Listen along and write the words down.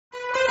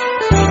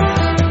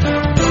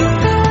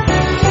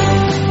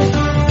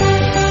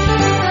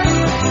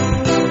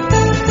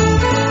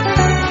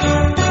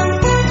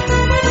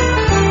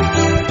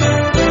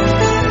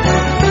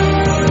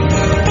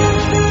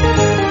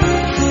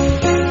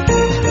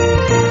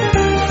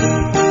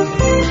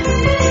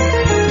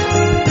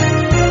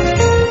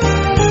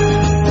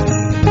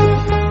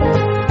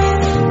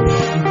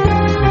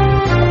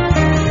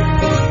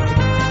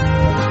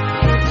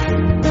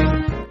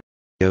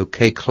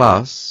Okay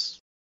class,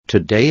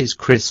 today is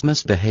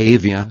Christmas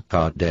behavior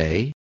card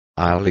day.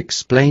 I'll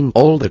explain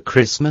all the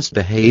Christmas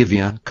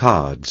behavior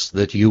cards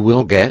that you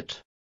will get.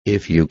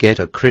 If you get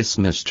a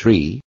Christmas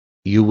tree,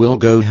 you will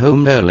go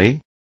home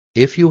early.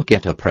 If you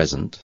get a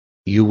present,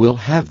 you will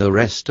have the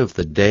rest of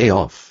the day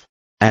off,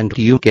 and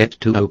you get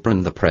to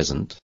open the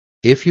present.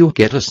 If you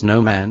get a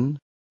snowman,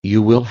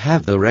 you will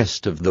have the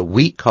rest of the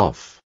week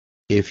off.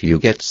 If you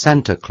get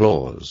Santa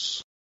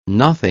Claus,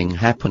 nothing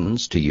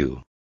happens to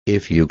you.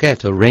 If you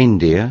get a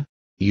reindeer,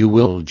 you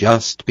will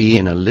just be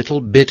in a little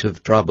bit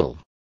of trouble.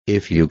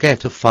 If you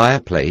get a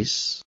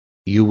fireplace,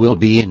 you will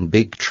be in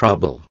big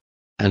trouble.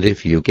 And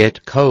if you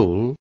get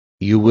coal,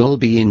 you will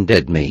be in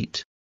dead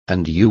meat,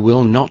 and you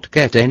will not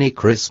get any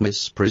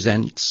Christmas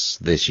presents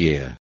this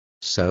year.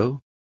 So,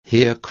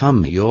 here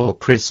come your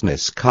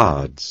Christmas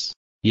cards.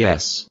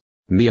 Yes,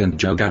 me and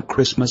Joe got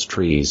Christmas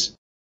trees.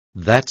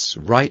 That's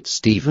right,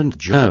 Steve and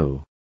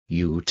Joe.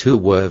 You two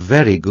were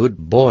very good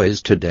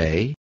boys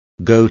today.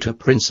 Go to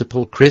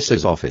Principal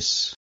Chris's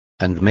office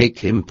and make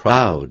him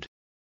proud.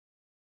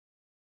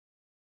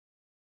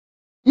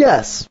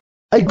 Yes,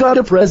 I got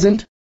a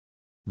present.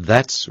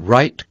 That's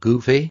right,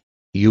 Goofy.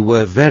 You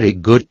were very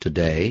good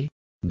today.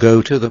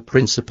 Go to the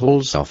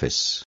principal's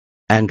office,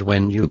 and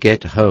when you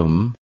get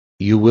home,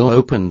 you will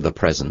open the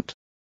present.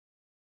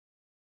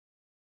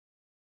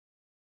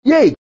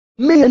 Yay!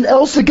 Me and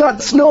Elsa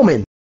got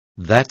snowmen.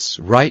 That's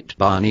right,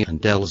 Barney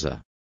and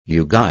Elsa.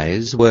 You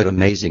guys were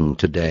amazing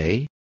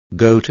today.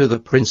 Go to the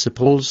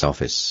principal's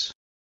office.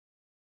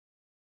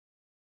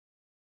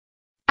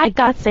 I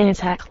got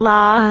Santa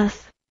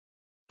Claus.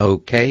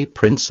 Okay,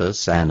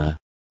 Princess Anna.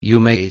 You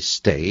may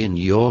stay in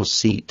your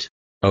seat.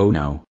 Oh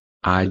no,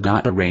 I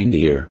got a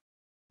reindeer.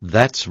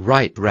 That's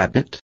right,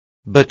 Rabbit.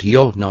 But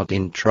you're not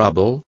in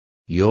trouble.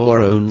 You're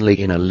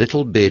only in a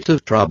little bit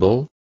of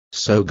trouble.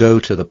 So go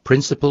to the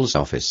principal's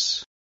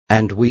office,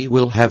 and we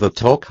will have a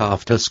talk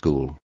after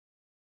school.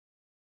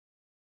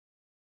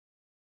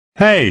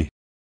 Hey!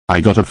 I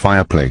got a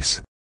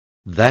fireplace.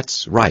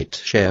 That's right,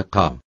 Shere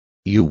Khan.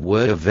 You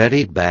were a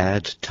very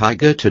bad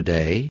tiger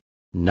today.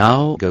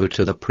 Now go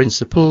to the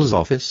principal's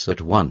office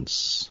at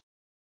once.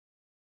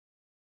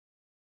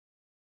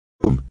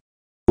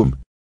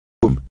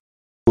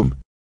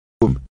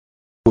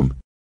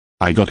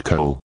 I got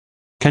coal.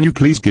 Can you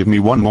please give me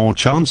one more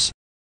chance?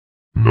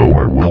 No,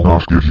 I will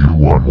not give you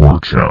one more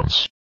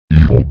chance.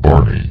 Evil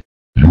Barney,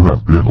 you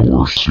have been the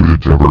worst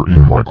student ever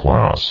in my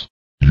class.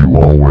 You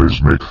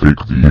always make fake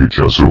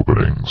VHS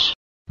openings.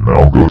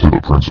 Now go to the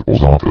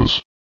principal's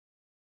office.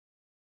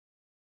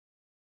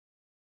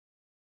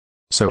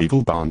 So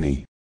evil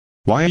Barney.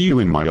 Why are you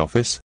in my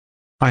office?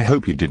 I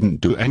hope you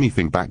didn't do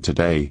anything bad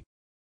today.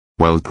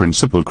 Well,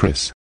 Principal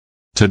Chris.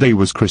 Today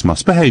was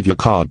Christmas behavior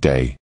card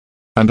day.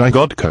 And I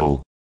got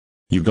coal.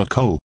 You got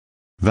coal.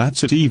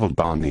 That's it, evil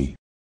Barney.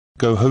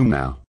 Go home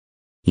now.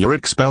 You're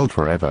expelled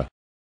forever.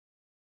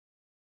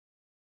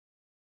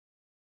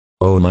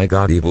 Oh my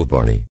god, evil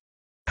Barney.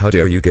 How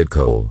dare you get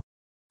coal?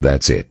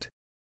 That's it.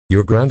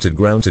 You're grounded.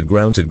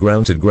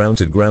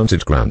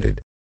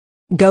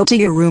 Go to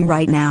your room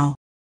right now.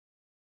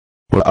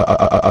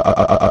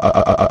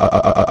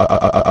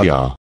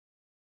 Yeah.